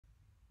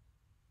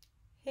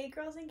Hey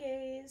girls and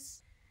gays,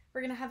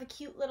 we're gonna have a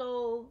cute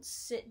little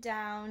sit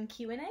down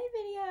Q&A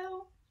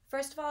video.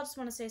 First of all, I just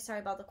want to say sorry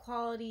about the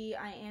quality.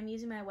 I am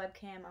using my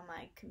webcam on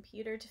my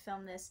computer to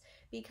film this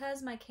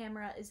because my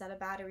camera is out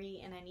of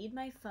battery and I need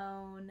my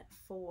phone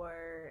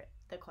for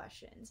the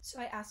questions.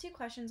 So I asked you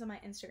questions on my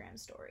Instagram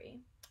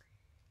story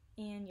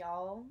and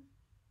y'all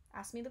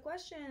asked me the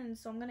questions,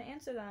 so I'm gonna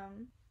answer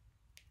them.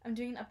 I'm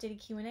doing an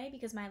updated Q&A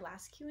because my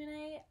last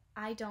Q&A,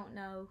 I don't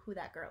know who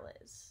that girl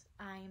is.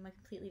 I'm a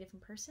completely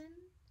different person,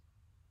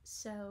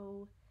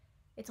 so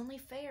it's only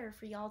fair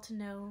for y'all to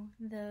know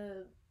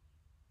the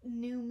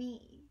new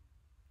me,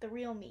 the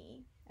real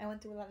me. I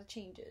went through a lot of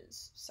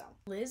changes. So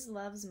Liz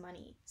Loves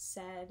Money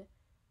said,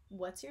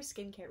 what's your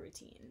skincare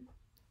routine?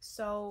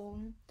 So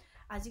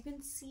as you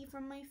can see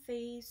from my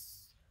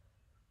face,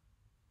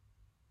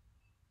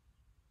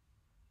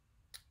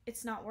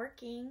 it's not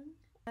working.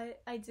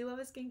 I do have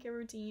a skincare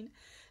routine.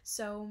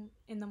 So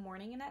in the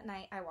morning and at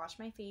night, I wash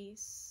my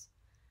face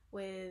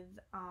with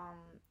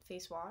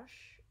face wash,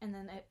 and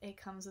then it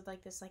comes with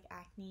like this like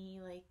acne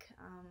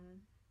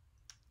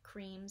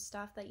cream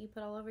stuff that you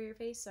put all over your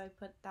face, so I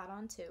put that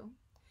on too.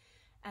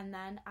 And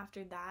then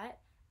after that,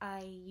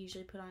 I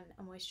usually put on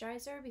a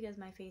moisturizer because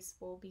my face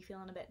will be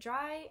feeling a bit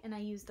dry, and I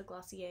use the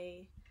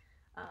Glossier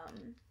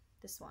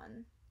this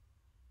one,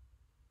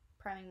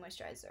 priming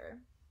moisturizer.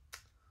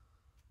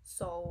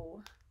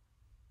 So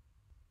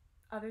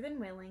other than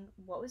whaling,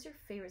 what was your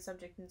favorite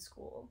subject in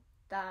school?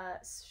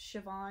 That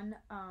Siobhan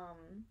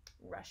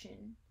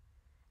Russian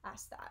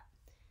asked that.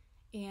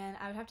 And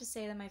I would have to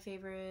say that my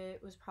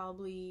favorite was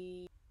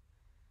probably,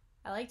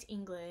 I liked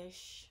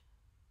English.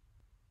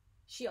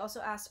 She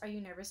also asked, are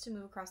you nervous to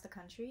move across the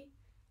country?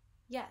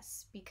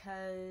 Yes,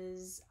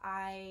 because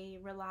I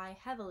rely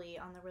heavily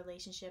on the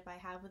relationship I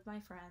have with my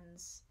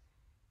friends,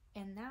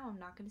 and now I'm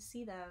not going to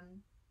see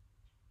them.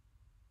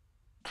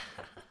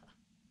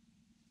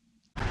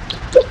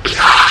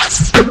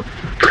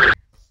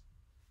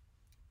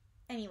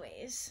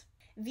 Anyways,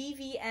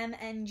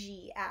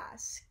 VVMNG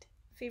asked,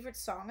 favorite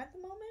song at the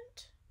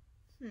moment?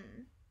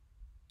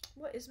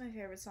 What is my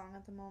favorite song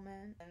at the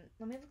moment? And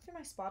let me look through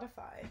my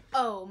Spotify.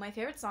 Oh, my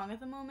favorite song at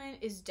the moment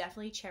is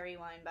definitely Cherry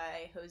Wine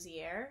by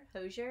Hosier.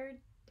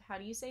 How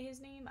do you say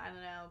his name? I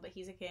don't know, but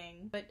he's a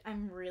king. But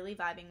I'm really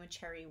vibing with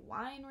Cherry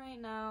Wine right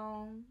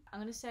now. I'm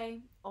gonna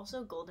say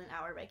also Golden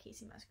Hour by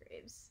Casey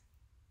Musgraves.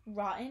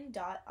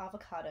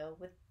 Rotten.avocado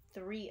with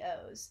 3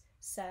 O's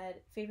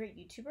said, favorite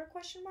YouTuber ?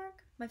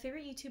 My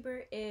favorite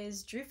YouTuber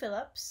is Drew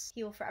Phillips.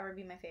 He will forever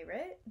be my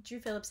favorite. Drew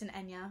Phillips and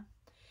Enya,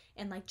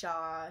 and like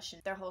Josh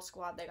and their whole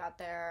squad they got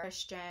there.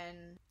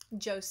 Christian,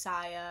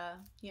 Josiah,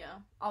 you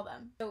know, all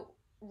them. So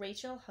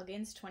Rachel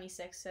Huggins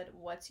 26 said,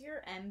 what's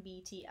your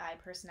MBTI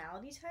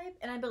personality type?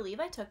 And I believe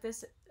I took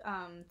this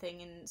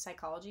thing in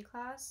psychology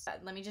class.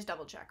 Let me just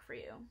double check for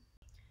you.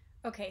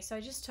 Okay, so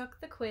I just took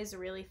the quiz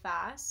really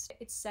fast.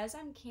 It says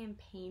I'm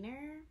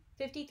campaigner,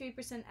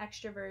 53%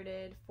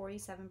 extroverted,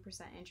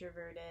 47%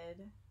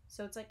 introverted.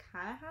 So it's like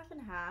kind of half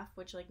and half,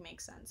 which like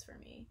makes sense for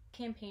me.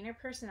 Campaigner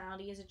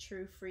personality is a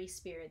true free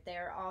spirit.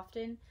 They're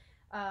often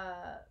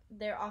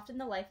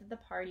the life of the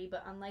party,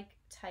 but unlike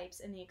types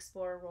in the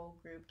explorer role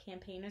group,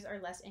 campaigners are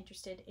less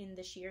interested in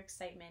the sheer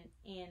excitement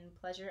and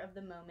pleasure of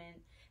the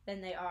moment than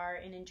they are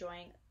in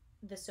enjoying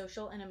the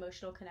social and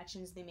emotional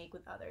connections they make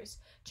with others.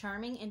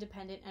 Charming,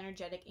 independent,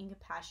 energetic, and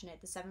compassionate,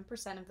 the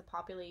 7% of the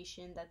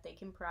population that they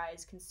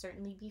comprise can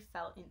certainly be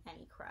felt in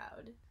any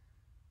crowd.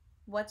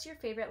 What's your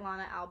favorite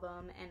Lana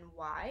album and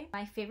why?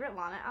 My favorite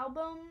Lana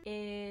album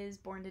is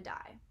Born to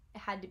Die.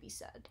 It had to be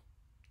said.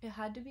 It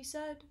had to be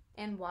said.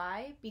 And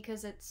why?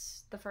 Because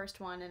it's the first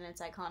one and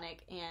it's iconic,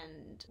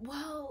 and,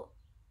 well,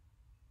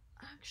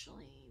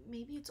 actually,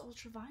 maybe it's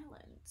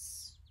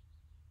Ultraviolence.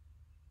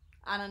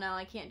 I don't know,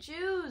 I can't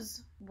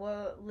choose.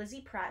 Well, Lizzie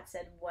Pratt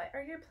said, what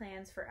are your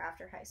plans for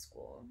after high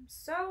school?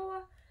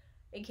 So,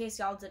 in case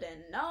y'all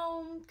didn't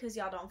know, because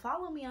y'all don't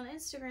follow me on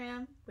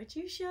Instagram, which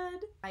you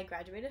should, I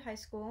graduated high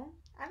school.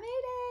 I made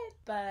it!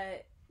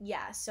 But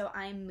yeah, so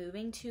I'm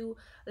moving to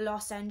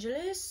Los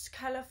Angeles,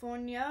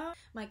 California.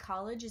 My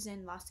college is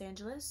in Los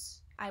Angeles.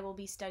 I will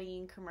be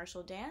studying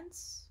commercial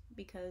dance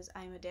because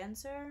I'm a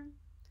dancer.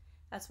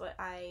 That's what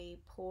I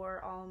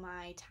pour all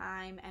my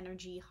time,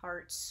 energy,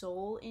 heart,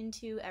 soul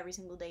into every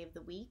single day of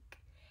the week.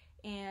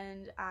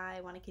 And I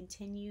want to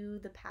continue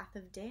the path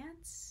of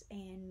dance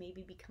and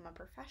maybe become a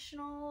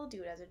professional,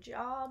 do it as a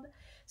job.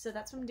 So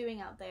that's what I'm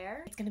doing out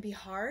there. It's going to be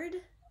hard.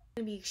 It's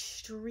going to be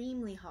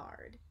extremely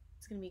hard.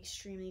 It's going to be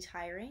extremely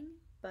tiring,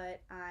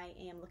 but I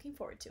am looking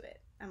forward to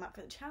it. I'm up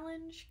for the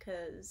challenge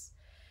because,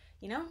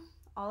 you know,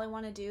 all I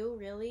want to do,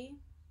 really,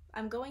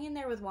 I'm going in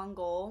there with one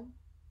goal,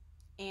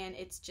 and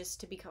it's just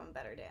to become a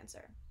better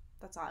dancer.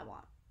 That's all I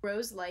want.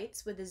 Rose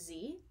Lights with a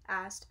Z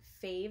asked,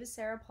 fave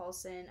Sarah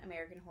Paulson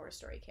American Horror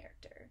Story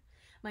character.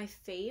 My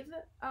fave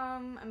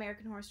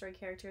American Horror Story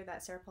character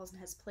that Sarah Paulson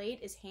has played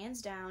is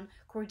hands down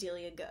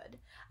Cordelia Good.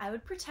 I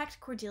would protect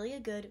Cordelia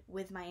Good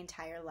with my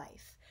entire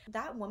life.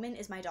 That woman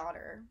is my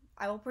daughter.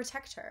 I will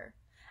protect her.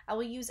 I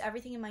will use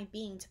everything in my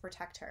being to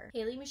protect her.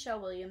 Haley Michelle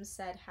Williams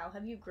said, how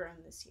have you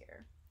grown this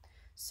year?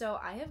 So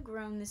I have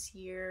grown this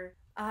year.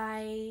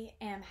 I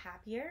am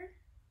happier.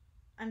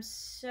 I'm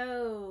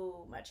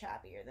so much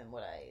happier than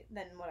what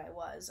I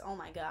was. Oh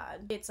my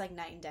god. It's like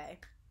night and day.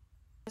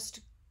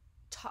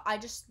 I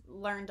just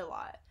learned a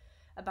lot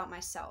about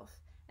myself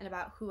and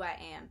about who I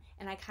am,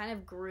 and I kind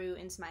of grew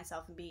into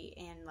myself and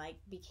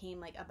became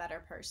like a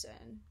better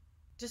person.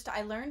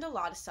 I learned a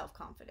lot of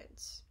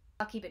self-confidence.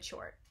 I'll keep it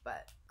short,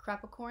 but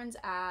Crepicorns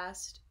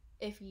asked,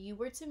 if you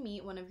were to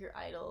meet one of your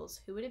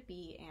idols, who would it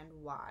be and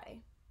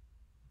why?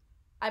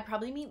 I'd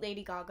probably meet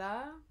Lady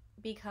Gaga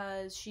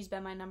because she's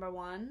been my number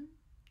one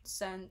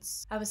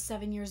since I was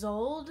 7 years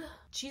old.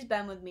 She's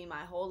been with me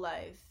my whole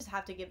life. I just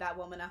have to give that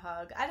woman a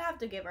hug. I'd have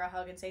to give her a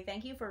hug and say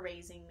thank you for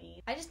raising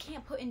me. I just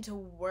can't put into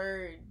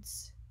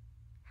words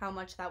how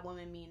much that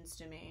woman means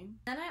to me.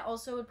 Then I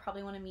also would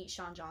probably want to meet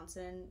Shawn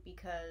Johnson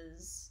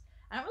because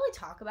I don't really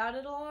talk about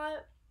it a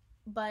lot,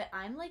 but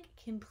I'm like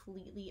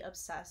completely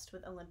obsessed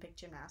with Olympic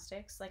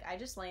gymnastics. Like I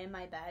just lay in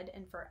my bed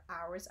and for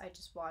hours I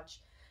just watch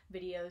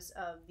videos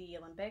of the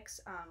Olympics,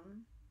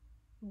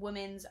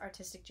 women's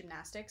artistic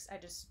gymnastics.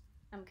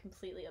 I'm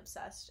completely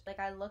obsessed. Like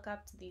I look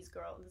up to these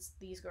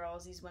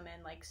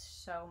women like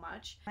so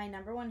much. My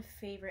number one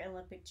favorite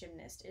Olympic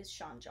gymnast is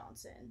Shawn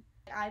Johnson.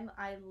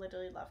 I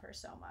literally love her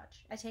so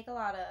much. I take a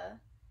lot of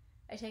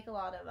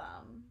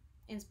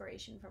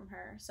inspiration from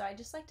her. So I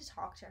just like to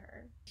talk to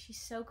her.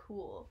 She's so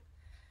cool.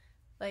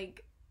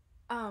 Like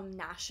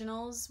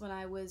nationals, when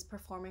I was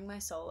performing my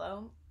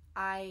solo,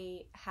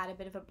 I had a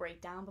bit of a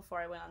breakdown before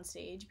I went on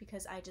stage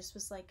because I just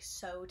was like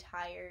so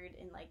tired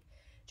and like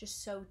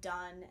just so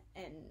done,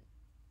 and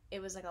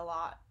it was like a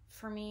lot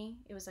for me.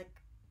 It was like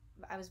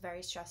I was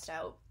very stressed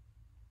out.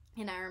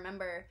 And I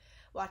remember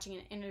watching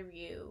an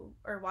interview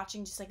or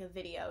watching just like a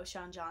video of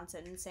Shawn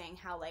Johnson saying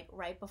how like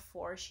right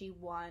before she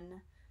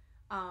won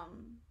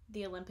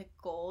the Olympic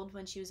gold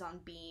when she was on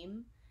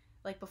beam,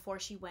 like before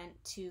she went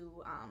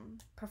to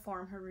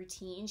perform her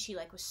routine, she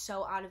like was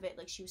so out of it,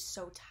 like she was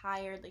so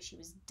tired, like she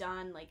was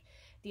done. Like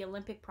the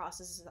Olympic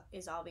process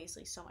is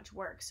obviously so much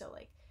work, so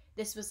like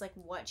this was like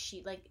what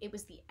she like, it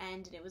was the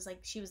end, and it was like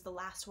she was the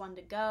last one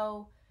to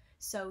go,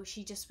 so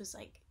she just was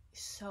like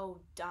so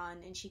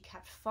done, and she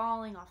kept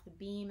falling off the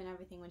beam and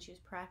everything when she was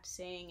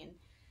practicing, and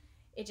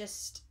it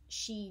just,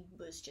 she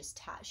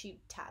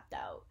tapped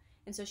out.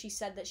 And so she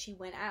said that she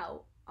went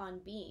out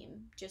on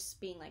beam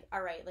just being like,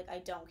 all right, like I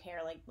don't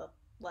care, like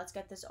let's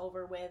get this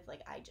over with,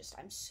 like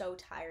I'm so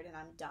tired and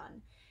I'm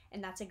done.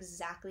 And that's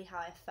exactly how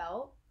I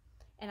felt.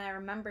 And I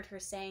remembered her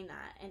saying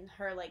that and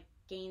her like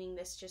gaining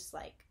this just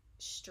like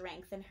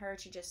strength in her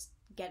to just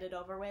get it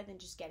over with and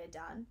just get it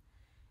done.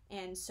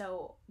 And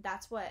so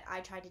that's what I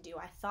tried to do.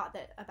 I thought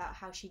that about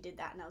how she did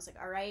that, and I was like,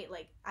 all right,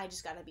 like I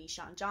just gotta be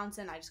Shawn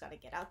Johnson. I just gotta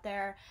get out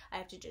there. I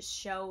have to just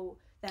show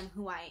them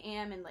who I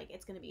am, and like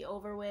it's gonna be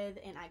over with,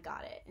 and I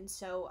got it. And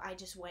so I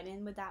just went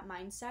in with that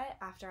mindset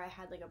after I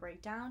had like a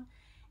breakdown,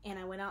 and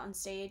I went out on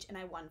stage and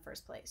I won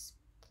first place.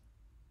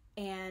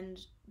 And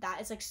that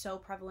is like so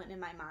prevalent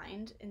in my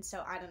mind. And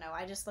so I don't know,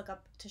 I just look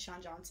up to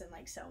Shawn Johnson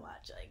like so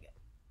much. Like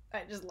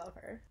I just love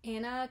her.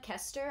 Anna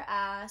Kester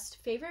asked,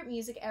 favorite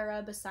music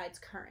era besides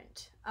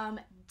current?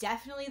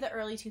 Definitely the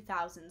early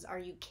 2000s. Are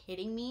you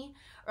kidding me?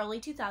 Early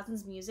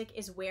 2000s music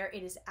is where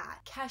it is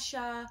at.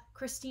 Kesha,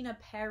 Christina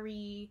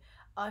Perri,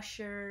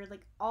 Usher,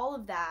 like all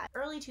of that.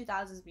 Early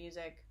 2000s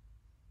music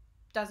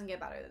doesn't get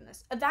better than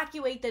this.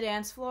 Evacuate the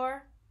dance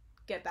floor.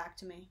 Get back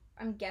to me.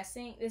 I'm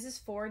guessing this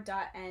is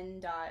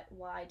 4.N.Y.A.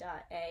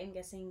 I'm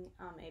guessing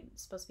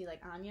it's supposed to be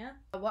like Anya.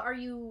 What are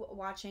you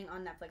watching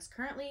on Netflix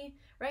currently?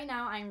 Right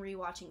now I'm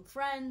rewatching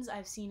Friends.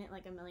 I've seen it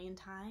like a million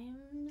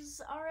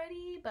times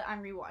already, but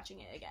I'm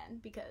rewatching it again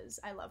because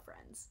I love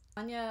Friends.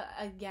 Anya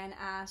again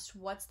asked,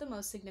 what's the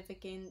most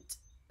significant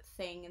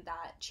thing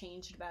that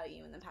changed about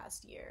you in the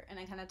past year? And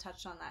I kind of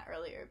touched on that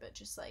earlier, but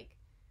just like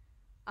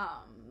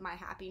my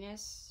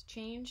happiness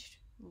changed.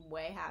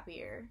 Way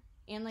happier.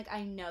 And like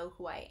I know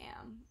who I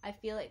am. I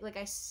feel like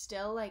I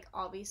still like,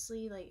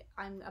 obviously like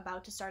I'm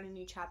about to start a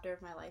new chapter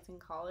of my life in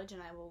college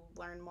and I will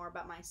learn more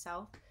about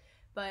myself,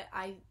 but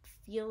I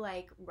feel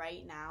like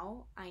right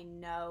now I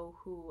know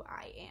who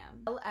I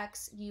am.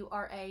 LXURA.MG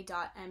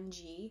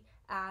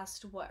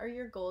asked, what are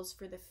your goals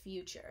for the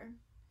future?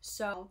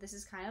 So this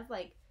is kind of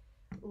like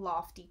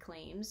lofty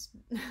claims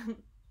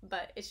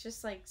but it's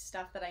just like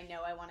stuff that I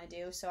know I want to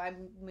do. So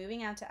I'm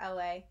moving out to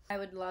LA. I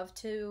would love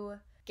to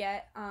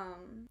get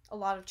a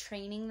lot of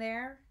training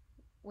there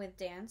with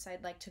dance.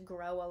 I'd like to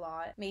grow a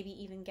lot, maybe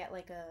even get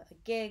like a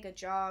gig, a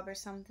job or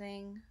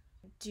something.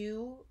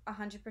 Do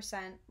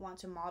 100% want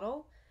to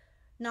model,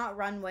 not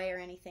runway or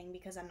anything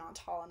because I'm not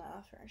tall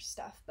enough or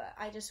stuff, but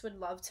I just would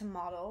love to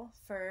model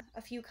for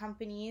a few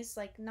companies,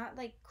 like not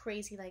like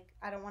crazy, like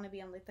I don't want to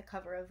be on like the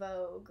cover of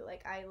Vogue,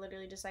 like I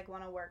literally just like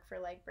want to work for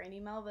like Brandy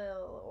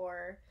Melville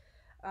or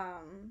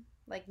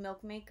like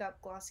Milk Makeup,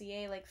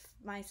 Glossier, like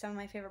some of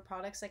my favorite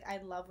products. Like I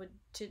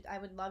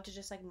would love to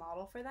just like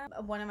model for them.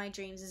 One of my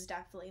dreams is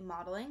definitely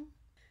modeling,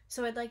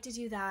 so I'd like to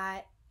do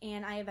that.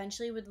 And I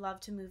eventually would love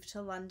to move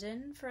to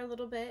London for a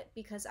little bit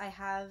because I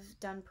have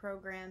done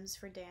programs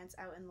for dance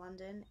out in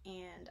London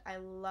and I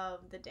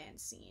love the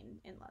dance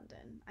scene in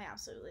London. I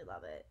absolutely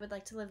love it. Would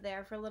like to live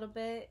there for a little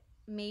bit.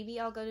 Maybe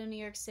I'll go to New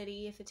York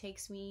City if it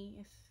takes me,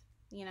 if,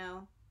 you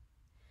know,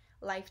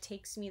 life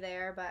takes me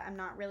there, but I'm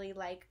not really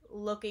like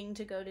looking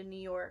to go to New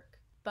York.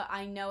 But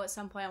I know at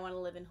some point I want to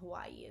live in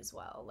Hawaii as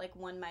well. Like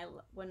when my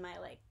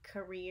like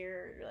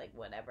career, like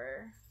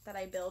whatever that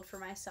I build for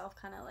myself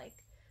kind of like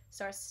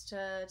starts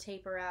to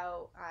taper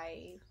out,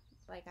 I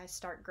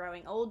start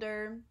growing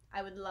older,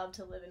 I would love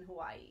to live in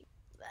Hawaii.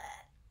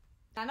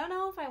 I don't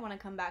know if I want to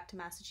come back to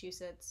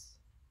Massachusetts.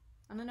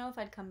 I don't know if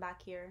I'd come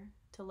back here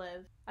to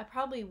live. I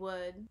probably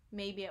would,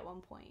 maybe at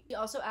one point. He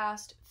also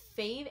asked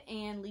fave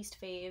and least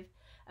fave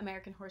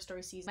American Horror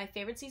Story season. My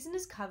favorite season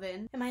is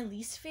Coven, and my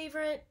least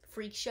favorite,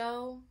 Freak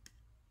Show,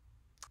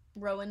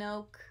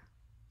 Roanoke.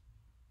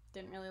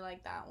 Didn't really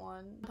like that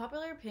one.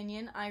 Popular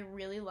opinion, I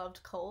really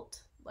loved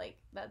Cult. Like,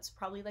 that's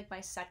probably like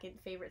my second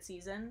favorite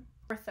season.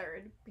 Or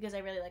third, because I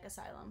really like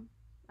Asylum.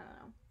 I don't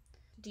know.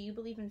 Do you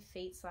believe in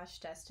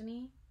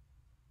fate/destiny?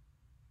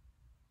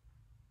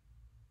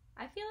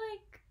 I feel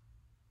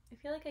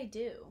like I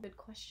do. Good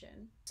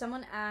question.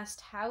 Someone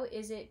asked, how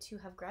is it to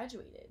have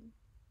graduated?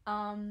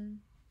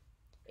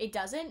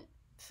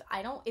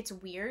 It's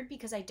weird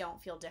because I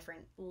don't feel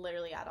different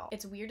literally at all.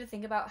 It's weird to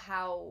think about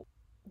how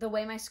the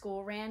way my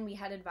school ran, we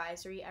had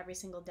advisory every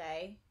single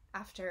day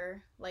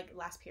after like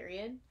last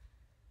period.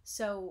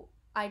 So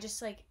I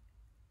just like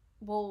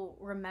will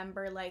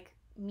remember like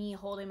me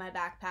holding my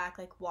backpack,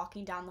 like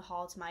walking down the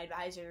hall to my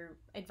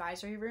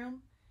advisory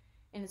room.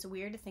 And it's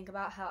weird to think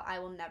about how I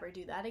will never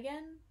do that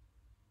again.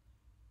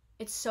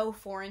 It's so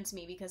foreign to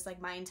me because like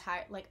my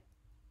entire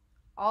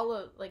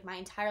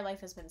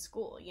life has been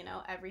school, you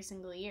know, every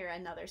single year,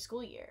 another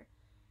school year.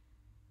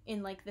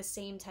 In like the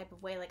same type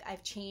of way. Like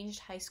I've changed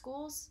high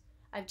schools.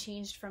 I've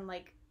changed from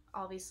like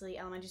obviously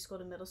elementary school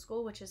to middle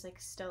school, which is like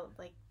still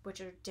like,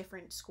 which are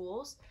different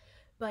schools.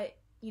 But,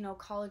 you know,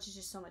 college is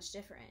just so much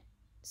different.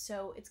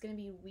 So it's going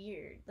to be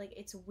weird. Like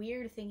it's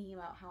weird thinking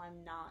about how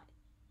I'm not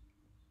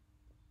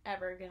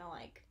ever gonna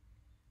like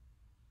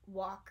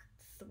walk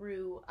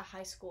through a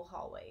high school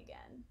hallway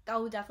again.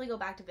 I'll definitely go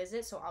back to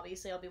visit, so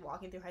obviously I'll be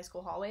walking through high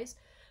school hallways,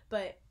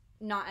 but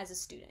not as a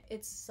student.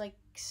 It's like,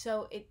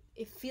 so it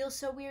feels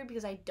so weird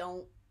because I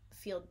don't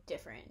feel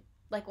different.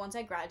 Like once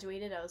I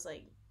graduated, I was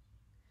like,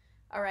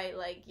 all right,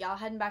 like y'all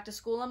heading back to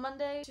school on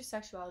Monday? Your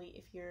sexuality,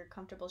 if you're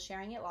comfortable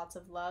sharing it, lots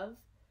of love.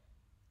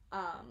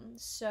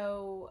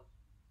 So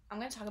I'm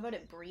gonna talk about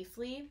it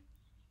briefly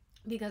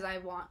because I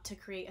want to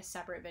create a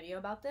separate video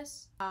about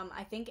this.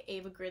 I think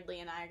Ava Gridley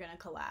and I are gonna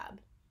collab.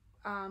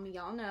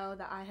 Y'all know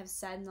that I have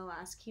said in the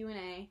last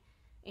Q&A,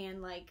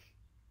 and like,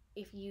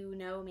 if you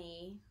know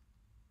me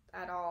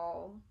at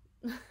all,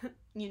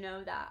 you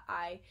know that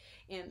I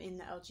am in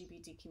the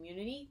LGBT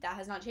community. That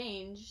has not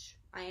changed.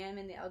 I am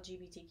in the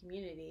LGBT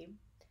community,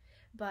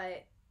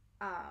 but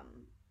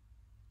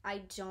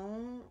I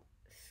don't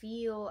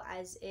feel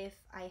as if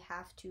I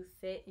have to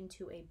fit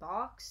into a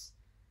box,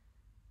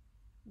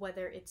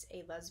 whether it's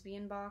a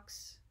lesbian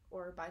box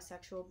or a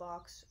bisexual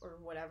box or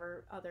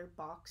whatever other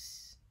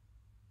box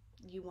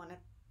you want to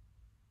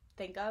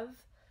think of.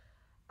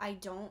 I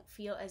don't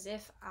feel as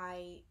if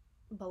I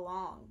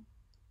belong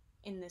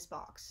in this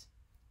box.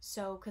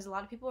 So, because a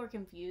lot of people are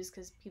confused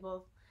because a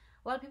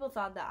lot of people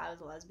thought that I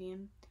was a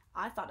lesbian.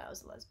 I thought I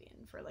was a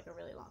lesbian for like a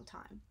really long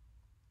time.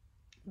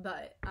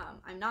 But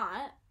I'm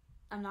not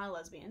a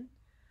lesbian.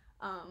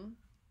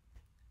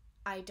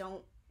 I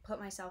don't put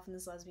myself in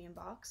this lesbian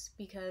box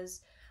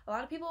because a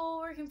lot of people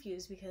were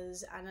confused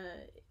because I don't know,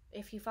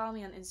 if you follow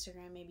me on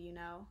Instagram, maybe you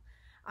know,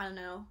 I don't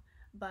know,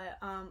 but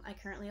I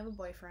currently have a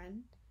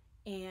boyfriend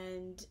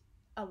and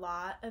a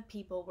lot of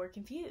people were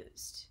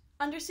confused.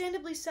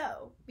 Understandably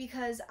so,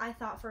 because I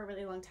thought for a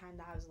really long time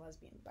that I was a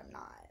lesbian, but I'm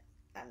not.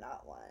 I'm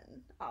not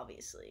one,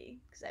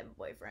 obviously, because I have a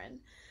boyfriend.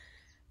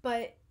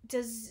 But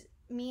does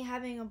me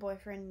having a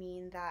boyfriend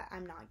mean that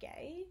I'm not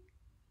gay?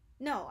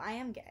 No, I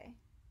am gay.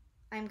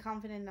 I'm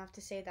confident enough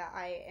to say that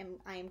I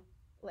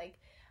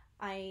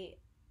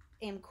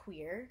am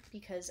queer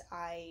because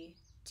I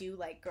do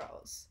like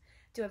girls.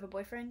 Do I have a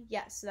boyfriend?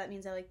 Yes, so that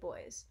means I like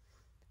boys.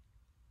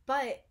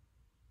 But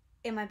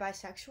am I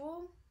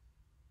bisexual?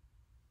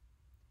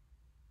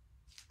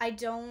 I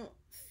don't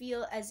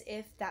feel as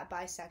if that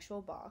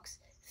bisexual box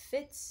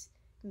fits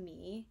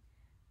me.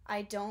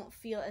 I don't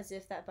feel as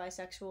if that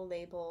bisexual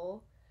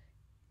label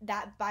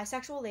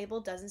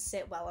doesn't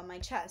sit well on my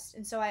chest.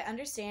 And so I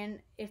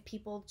understand if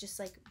people just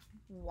like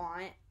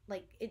want,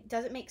 like, it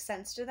doesn't make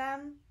sense to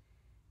them.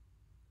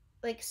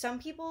 Like, some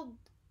people,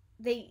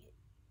 they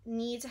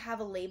need to have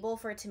a label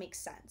for it to make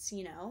sense,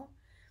 you know?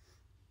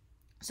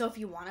 So if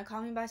you want to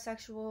call me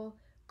bisexual,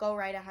 go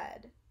right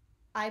ahead.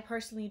 I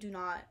personally do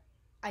not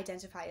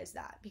identify as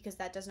that because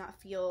that does not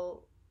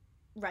feel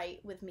right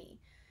with me.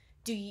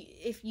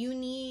 If you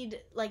need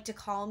like to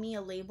call me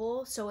a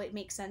label so it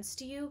makes sense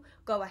to you,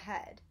 go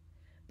ahead.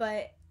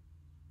 But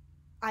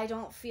I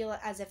don't feel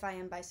as if I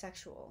am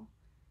bisexual.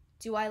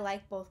 Do I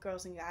like both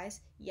girls and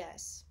guys?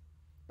 Yes.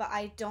 But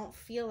I don't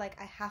feel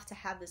like I have to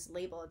have this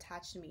label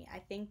attached to me. I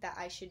think that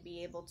I should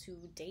be able to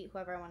date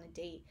whoever I want to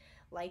date,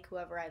 like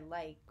whoever I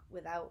like,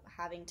 without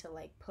having to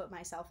like put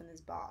myself in this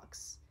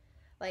box.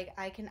 Like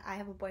I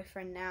have a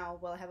boyfriend now,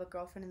 will I have a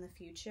girlfriend in the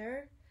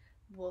future?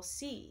 We'll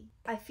see.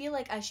 I feel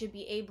like I should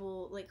be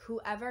able, like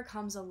whoever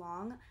comes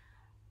along,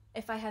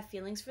 if I have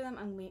feelings for them,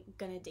 I'm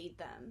gonna date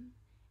them.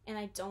 And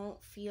I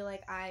don't feel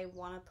like I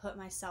want to put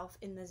myself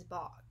in this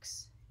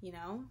box, you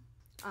know?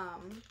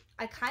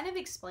 I kind of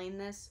explained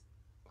this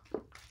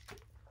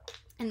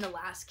in the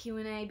last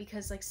Q&A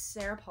because like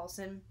Sarah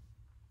Paulson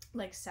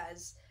like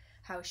says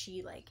how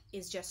she like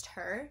is just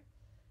her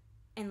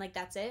and like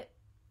that's it.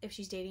 If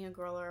she's dating a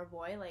girl or a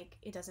boy, like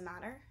it doesn't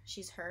matter.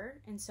 She's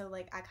her. And so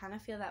like I kind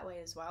of feel that way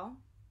as well.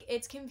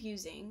 It's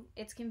confusing.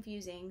 It's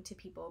confusing to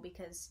people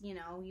because, you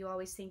know, you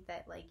always think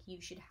that like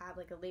you should have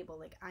like a label,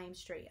 like I am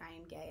straight, I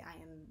am gay, I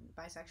am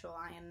bisexual,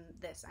 I am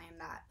this, I am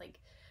that, like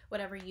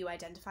whatever you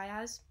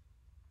identify as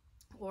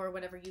or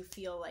whatever you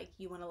feel like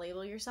you want to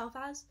label yourself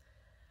as.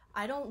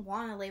 I don't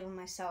want to label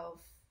myself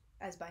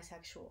as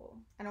bisexual.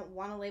 I don't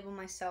want to label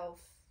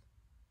myself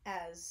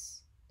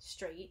as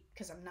straight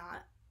because I'm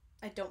not.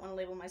 I don't want to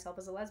label myself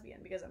as a lesbian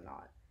because I'm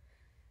not.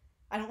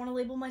 I don't want to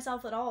label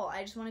myself at all.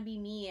 I just want to be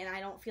me, and I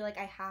don't feel like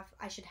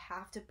I should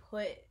have to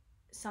put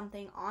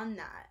something on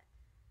that.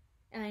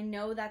 And I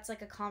know that's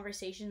like a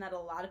conversation that a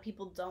lot of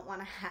people don't want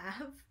to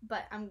have,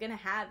 but I'm gonna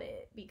have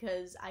it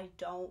because I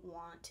don't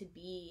want to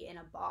be in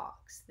a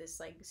box, this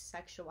like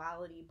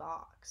sexuality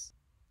box.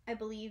 I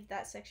believe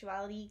that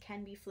sexuality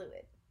can be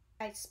fluid.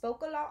 I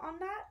spoke a lot on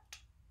that,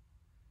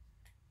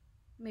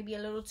 maybe a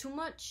little too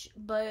much,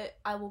 but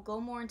I will go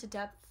more into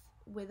depth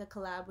with a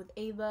collab with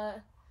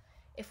Ava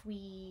if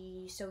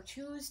we so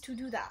choose to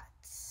do that.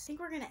 I think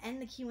we're gonna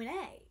end the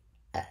Q&A.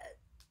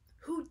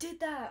 Who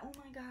did that? Oh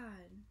my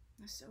god.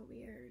 That's so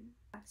weird.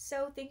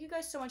 So thank you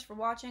guys so much for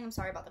watching. I'm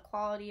sorry about the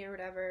quality or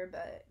whatever,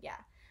 but yeah.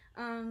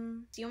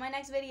 See you in my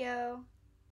next video.